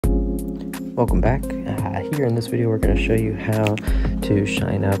Welcome back. Here in this video we're going to show you how to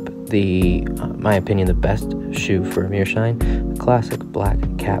shine up the, my opinion, the best shoe for Mirrorshine, the classic black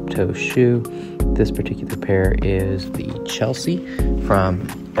Captoe shoe. This particular pair is the Chelsea from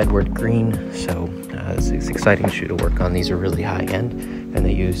Edward Green, so it's an exciting shoe to work on. These are really high end and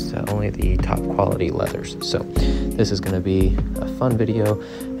they use only the top quality leathers. So this is going to be a fun video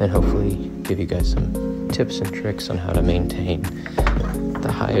and hopefully give you guys some tips and tricks on how to maintain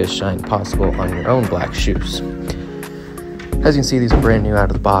the highest shine possible on your own black shoes. As you can see, these are brand new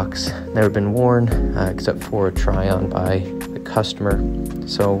out of the box, never been worn except for a try on by the customer.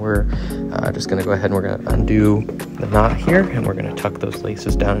 So we're just going to go ahead and we're going to undo the knot here, and we're going to tuck those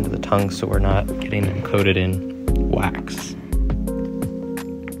laces down into the tongue so we're not getting them coated in wax.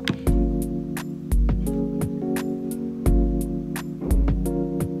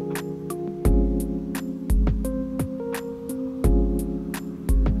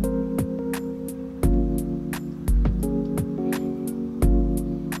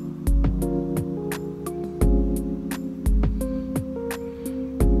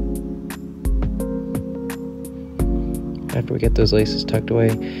 After we get those laces tucked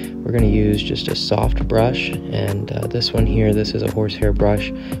away, we're going to use just a soft brush, and this one here, this is a horsehair brush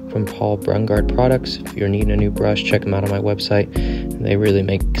from Paul Brungard Products. If you're needing a new brush, check them out on my website. They really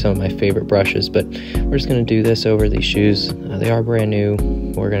make some of my favorite brushes, but we're just going to do this over these shoes. They are brand new.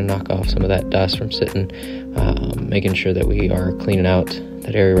 We're going to knock off some of that dust from sitting, making sure that we are cleaning out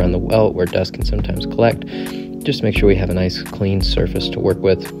that area around the welt where dust can sometimes collect. Just to make sure we have a nice clean surface to work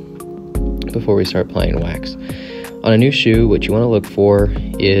with before we start applying wax. On a new shoe, what you want to look for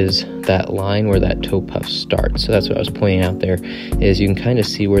is that line where that toe puff starts. So that's what I was pointing out there, is you can kind of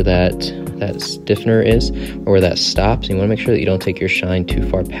see where that stiffener is, or where that stops. You want to make sure that you don't take your shine too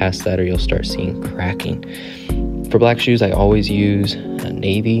far past that, or you'll start seeing cracking. For black shoes, I always use a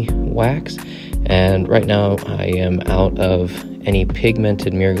navy wax, and right now I am out of any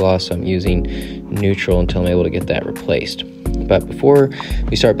pigmented mirror gloss, so I'm using neutral until I'm able to get that replaced. But before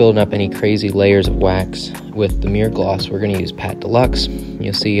we start building up any crazy layers of wax with the mirror gloss, we're going to use Pat Deluxe.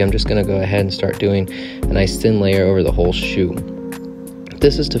 You'll see I'm just going to go ahead and start doing a nice thin layer over the whole shoe.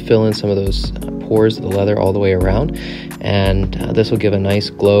 This is to fill in some of those pores of the leather all the way around, and this will give a nice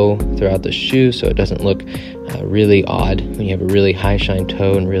glow throughout the shoe so it doesn't look really odd when you have a really high shine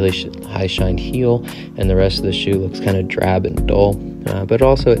toe and really high shine heel and the rest of the shoe looks kind of drab and dull. But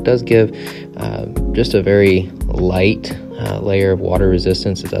also it does give just a very light layer of water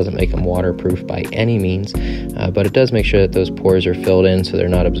resistance. It doesn't make them waterproof by any means, but it does make sure that those pores are filled in so they're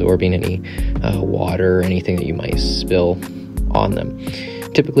not absorbing any water or anything that you might spill on them.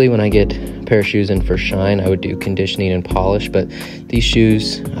 Typically when I get a pair of shoes in for shine, I would do conditioning and polish, but these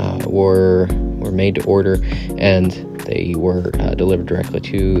shoes were made to order, and they were delivered directly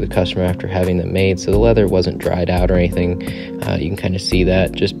to the customer after having them made, so the leather wasn't dried out or anything. You can kind of see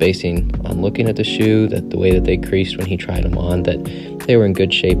that just basing on looking at the shoe, that the way that they creased when he tried them on, that they were in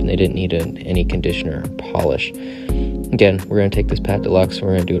good shape and they didn't need any conditioner or polish. Again, we're going to take this Pat Deluxe,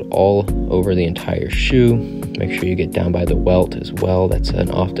 we're going to do it all over the entire shoe. Make sure you get down by the welt as well. That's an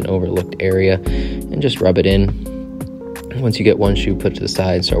often overlooked area, and just rub it in. Once you get one shoe put to the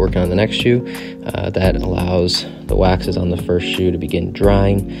side and start working on the next shoe, that allows the waxes on the first shoe to begin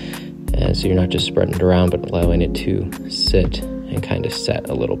drying, so you're not just spreading it around but allowing it to sit and kind of set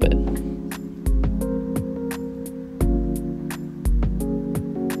a little bit.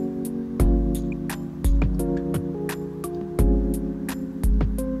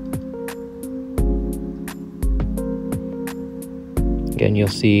 Again, you'll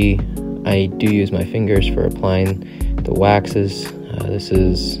see I do use my fingers for applying the waxes. This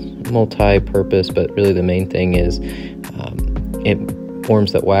is multi-purpose, but really the main thing is it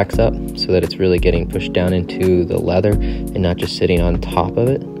warms that wax up so that it's really getting pushed down into the leather and not just sitting on top of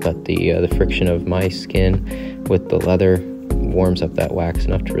it, but the friction of my skin with the leather warms up that wax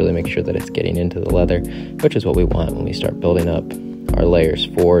enough to really make sure that it's getting into the leather, which is what we want when we start building up our layers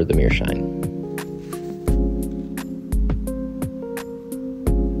for the Mirrorshine.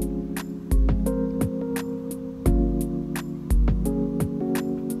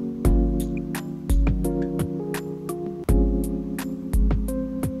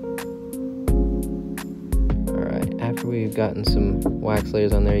 After we've gotten some wax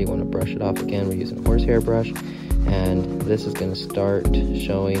layers on there, you want to brush it off again. We're using a horsehair brush, and this is going to start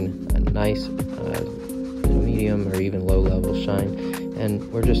showing a nice medium or even low level shine, and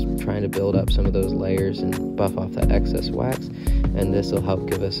we're just trying to build up some of those layers and buff off that excess wax, and this will help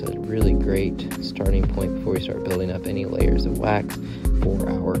give us a really great starting point before we start building up any layers of wax for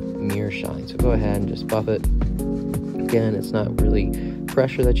our Mirrorshine. So go ahead and just buff it. Again, it's not really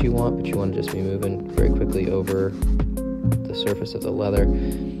pressure that you want, but you want to just be moving very quickly over the surface of the leather.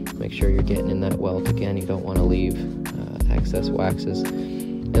 Make sure you're getting in that welt again. You don't want to leave excess waxes.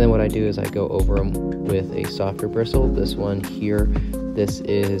 And then what I do is I go over them with a softer bristle. This one here, this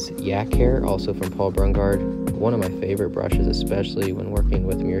is yak hair, also from Paul Brungard. One of my favorite brushes, especially when working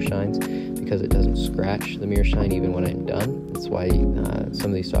with Mirrorshines, because it doesn't scratch the Mirrorshine even when I'm done. That's why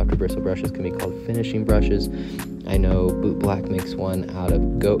some of these softer bristle brushes can be called finishing brushes. I know Boot Black makes one out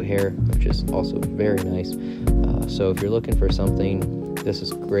of goat hair, which is also very nice. So if you're looking for something, this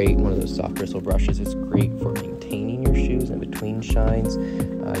is great. One of those soft bristle brushes is great for maintaining your shoes in between shines.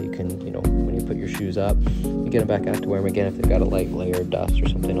 You can, when you put your shoes up, you get them back out to wear them again. If they've got a light layer of dust or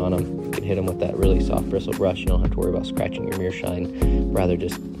something on them, you can hit them with that really soft bristle brush. You don't have to worry about scratching your Mirrorshine, rather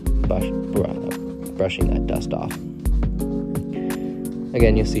just brushing that dust off.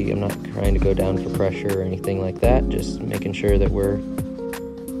 Again, you'll see I'm not trying to go down for pressure or anything like that, just making sure that we're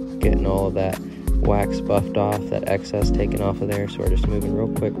getting all of that wax buffed off, that excess taken off of there. So we're just moving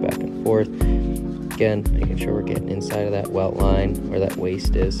real quick back and forth. Again, making sure we're getting inside of that welt line where that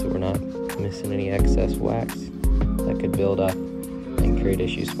waist is, so we're not missing any excess wax that could build up and create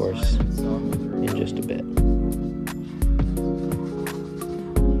issues for us in just a bit.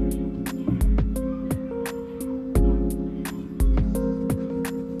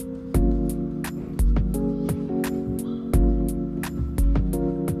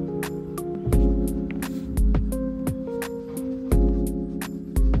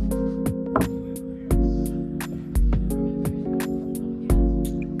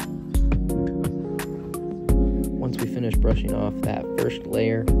 Finish brushing off that first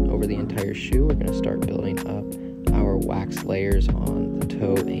layer over the entire shoe, we're going to start building up our wax layers on the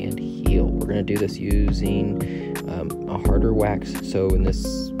toe and heel. We're going to do this using a harder wax. So in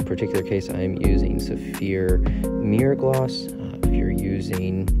this particular case, I'm using Saphir Mirror Gloss. If you're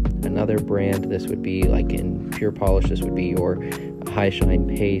using another brand, this would be like in Pure Polish, this would be your High Shine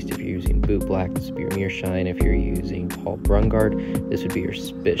Paste. If you're using Boot Black, this would be your Mirrorshine. If you're using Paul Brungard, this would be your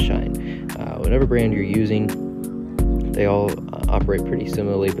Spit Shine. Whatever brand you're using, they all operate pretty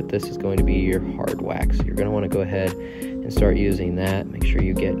similarly, but this is going to be your hard wax. You're going to want to go ahead and start using that. Make sure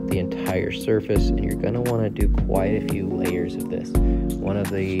you get the entire surface, and you're going to want to do quite a few layers of this. One of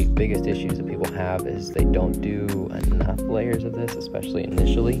the biggest issues that people have is they don't do enough layers of this, especially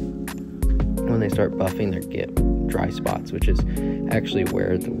initially. When they start buffing, they get dry spots, which is actually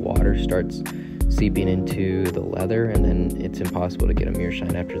where the water starts seeping into the leather, and then it's impossible to get a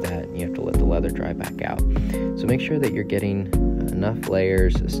Mirrorshine after that, and you have to let the leather dry back out. So make sure that you're getting enough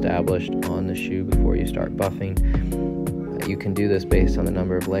layers established on the shoe before you start buffing. You can do this based on the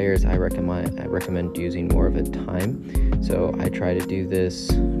number of layers. I recommend using more of a time. So I try to do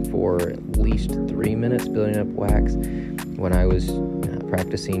this for at least 3 minutes building up wax. When I was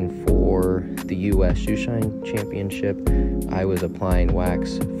practicing for the US Shoe Shine Championship, I was applying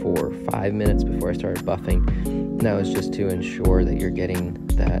wax for 5 minutes before I started buffing. And that was just to ensure that you're getting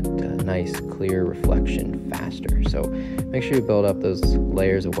that nice clear reflection faster. So make sure you build up those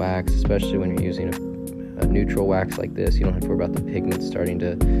layers of wax, especially when you're using a neutral wax like this. You don't have to worry about the pigments starting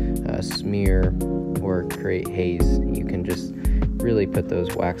to smear or create haze. You can just really put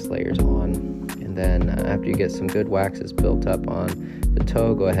those wax layers on. And then after you get some good waxes built up on the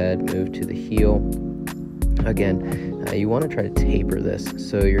toe, go ahead, move to the heel. Again, you want to try to taper this.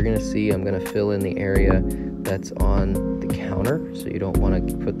 So you're going to see I'm going to fill in the area that's on the counter. So you don't want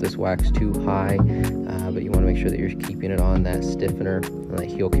to put this wax too high, but you want to make sure that you're keeping it on that stiffener, on that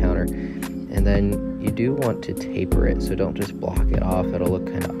heel counter. And then you do want to taper it, so don't just block it off. It'll look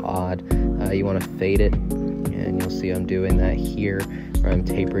kind of odd. You want to fade it, and you'll see I'm doing that here, where I'm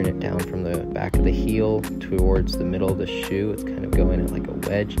tapering it down from the back of the heel towards the middle of the shoe. It's kind of going at like a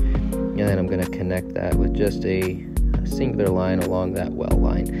wedge. And then I'm going to connect that with just a singular line along that welt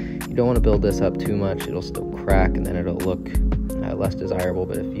line. You don't want to build this up too much. It'll still crack, and then it'll look less desirable.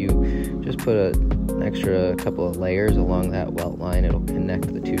 But if you just put an extra couple of layers along that welt line, it'll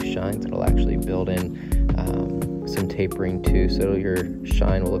connect the two shines. It'll actually build in some tapering too, so your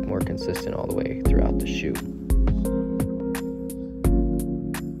shine will look more consistent all the way throughout the shoe.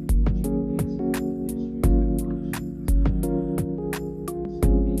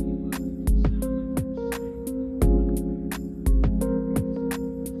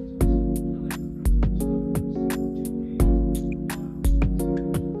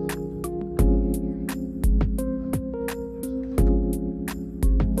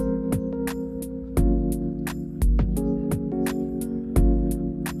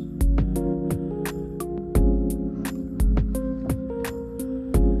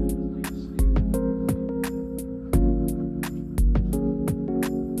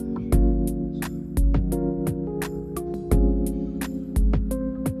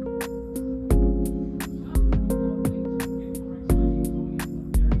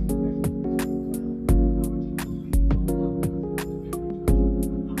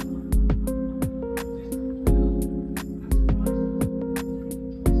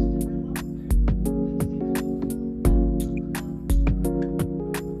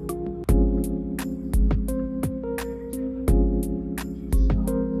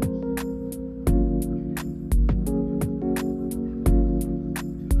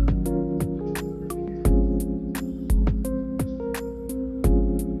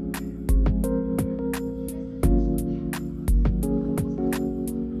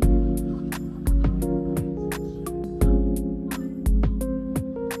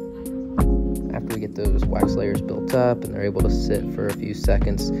 those wax layers built up and they're able to sit for a few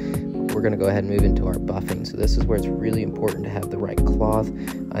seconds, we're going to go ahead and move into our buffing. So this is where it's really important to have the right cloth.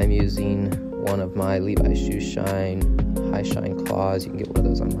 I'm using one of my Levi's Shoe Shine high shine claws. You can get one of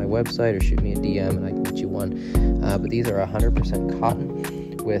those on my website or shoot me a DM and I can get you one. But these are 100%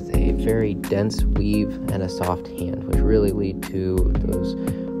 cotton with a very dense weave and a soft hand, which really lead to those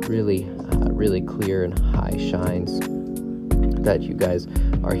really clear and high shines that you guys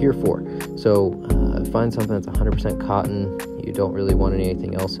are here for. So find something that's 100% cotton. You don't really want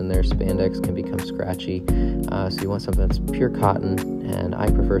anything else in there. Spandex can become scratchy, so you want something that's pure cotton, and I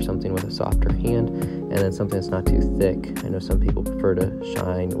prefer something with a softer hand, and then something that's not too thick. I know some people prefer to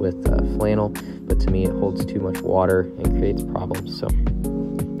shine with flannel, but to me it holds too much water and creates problems. So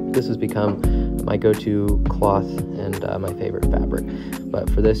this has become my go-to cloth and my favorite fabric. But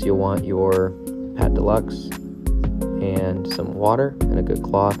for this, you'll want your Pat Deluxe and some water and a good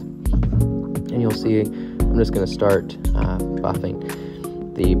cloth. And you'll see I'm just going to start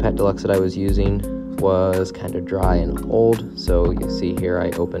buffing. The Pat Deluxe that I was using was kind of dry and old, so you see here I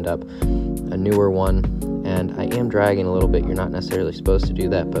opened up a newer one, and I am dragging a little bit. You're not necessarily supposed to do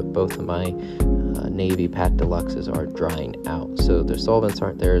that, but both of my navy Pat Deluxes are drying out, so the solvents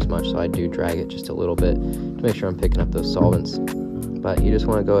aren't there as much, so I do drag it just a little bit to make sure I'm picking up those solvents. But you just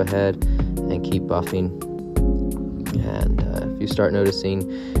want to go ahead and keep buffing. And if you start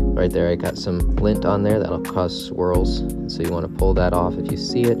noticing right there, I got some lint on there that'll cause swirls, so you want to pull that off if you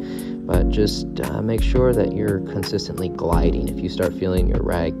see it. But just make sure that you're consistently gliding. If you start feeling your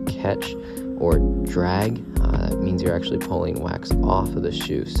rag catch or drag, it means you're actually pulling wax off of the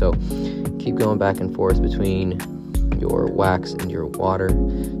shoe. So keep going back and forth between your wax and your water.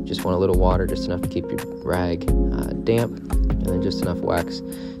 Just want a little water, just enough to keep your rag damp, and then just enough wax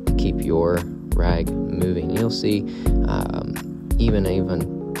to keep your rag moving. You'll see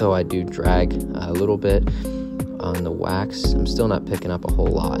even though I do drag a little bit on the wax, I'm still not picking up a whole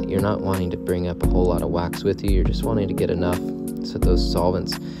lot. You're not wanting to bring up a whole lot of wax with you. You're just wanting to get enough so those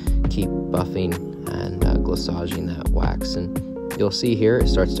solvents keep buffing and glissaging that wax. And you'll see here it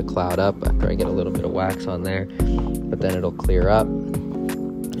starts to cloud up after I get a little bit of wax on there, but then it'll clear up,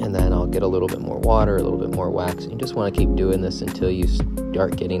 and then I'll get a little bit more water, a little bit more wax. And you just want to keep doing this until you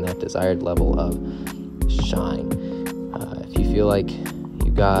start getting that desired level of shine. If you feel like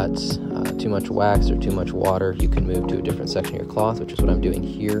you got too much wax or too much water, you can move to a different section of your cloth, which is what I'm doing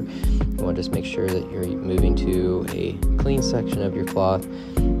here. You want to just make sure that you're moving to a clean section of your cloth.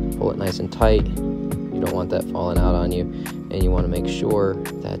 Pull it nice and tight. You don't want that falling out on you, and you want to make sure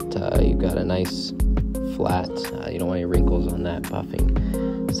that you've got a nice flat, you don't want any wrinkles on that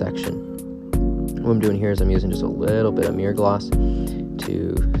buffing section. What I'm doing here is I'm using just a little bit of mirror gloss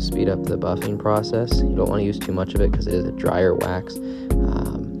to speed up the buffing process. You don't want to use too much of it because it is a drier wax,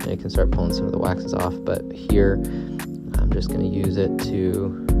 and you can start pulling some of the waxes off. But here I'm just going to use it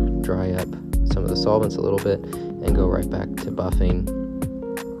to dry up some of the solvents a little bit and go right back to buffing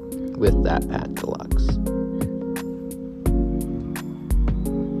with that Pat Deluxe.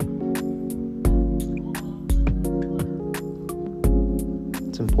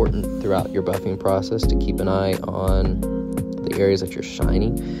 It's important throughout your buffing process to keep an eye on the areas that you're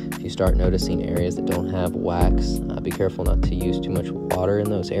shining. If you start noticing areas that don't have wax, be careful not to use too much water in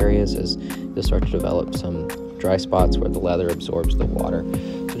those areas, as you'll start to develop some dry spots where the leather absorbs the water.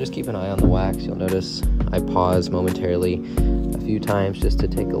 So just keep an eye on the wax. You'll notice I pause momentarily a few times just to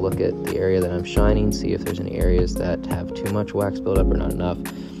take a look at the area that I'm shining, see if there's any areas that have too much wax buildup or not enough.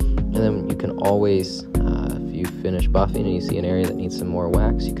 And then you can always, if you finish buffing and you see an area that needs some more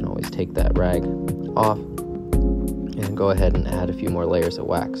wax, you can always take that rag off and go ahead and add a few more layers of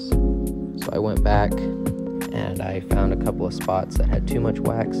wax. So I went back and I found a couple of spots that had too much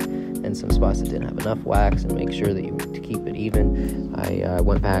wax and some spots that didn't have enough wax, and make sure that to keep it even, I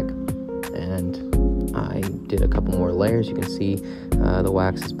went back and I did a couple more layers. You can see the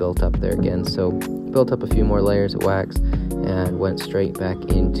wax is built up there again, so built up a few more layers of wax and went straight back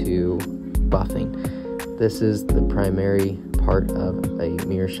into buffing. This is the primary part of a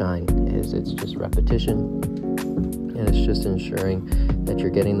Mirrorshine, is it's just repetition, and it's just ensuring that you're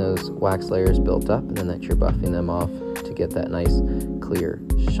getting those wax layers built up and then that you're buffing them off to get that nice clear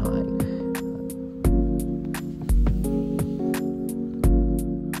shine.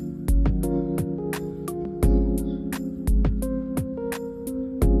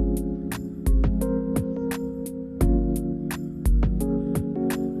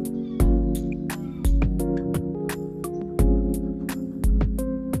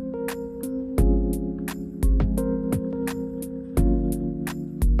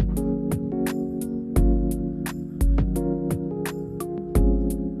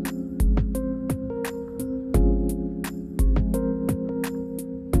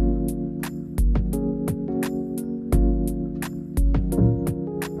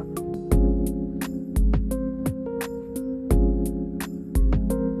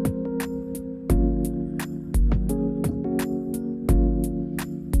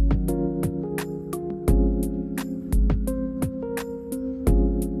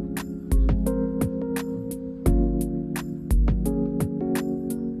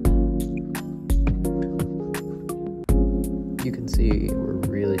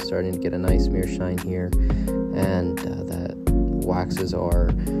 starting to get a nice mirror shine here, and that waxes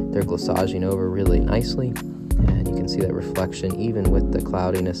they're glissaging over really nicely, and you can see that reflection even with the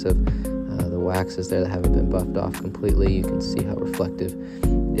cloudiness of the waxes there that haven't been buffed off completely. You can see how reflective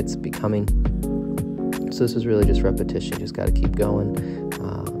it's becoming. So this is really just repetition. You just got to keep going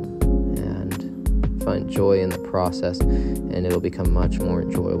and find joy in the process, and it'll become much more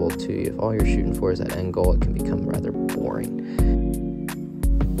enjoyable to you. If all you're shooting for is that end goal, it can become rather boring.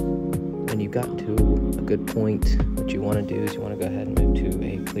 When you've gotten to a good point, what you want to do is you want to go ahead and move to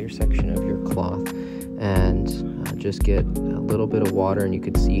a clear section of your cloth and just get a little bit of water, and you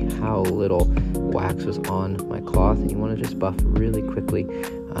could see how little wax was on my cloth, and you want to just buff really quickly.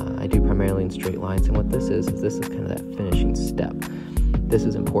 I do primarily in straight lines, and what this is kind of that finishing step. This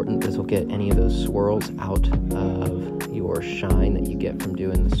is important. This will get any of those swirls out of your shine that you get from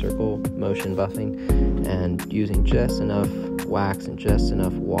doing the circle motion buffing, and using just enough wax and just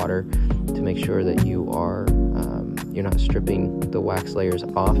enough water to make sure that you're not stripping the wax layers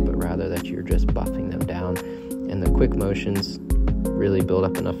off, but rather that you're just buffing them down. And the quick motions really build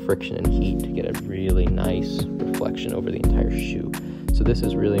up enough friction and heat to get a really nice reflection over the entire shoe. So this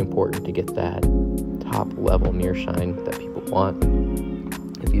is really important to get that top level mirror shine that people want.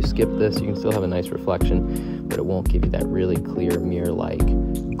 If you skip this, you can still have a nice reflection, but it won't give you that really clear mirror-like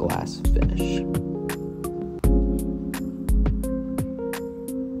glass finish.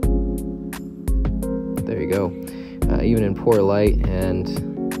 There you go. Even in poor light and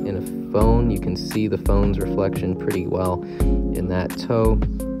in a phone, you can see the phone's reflection pretty well in that toe,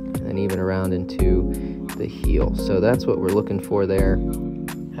 and even around into the heel. So that's what we're looking for there.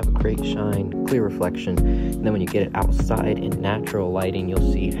 Have a great shine, clear reflection, and then when you get it outside in natural lighting,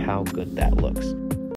 you'll see how good that looks.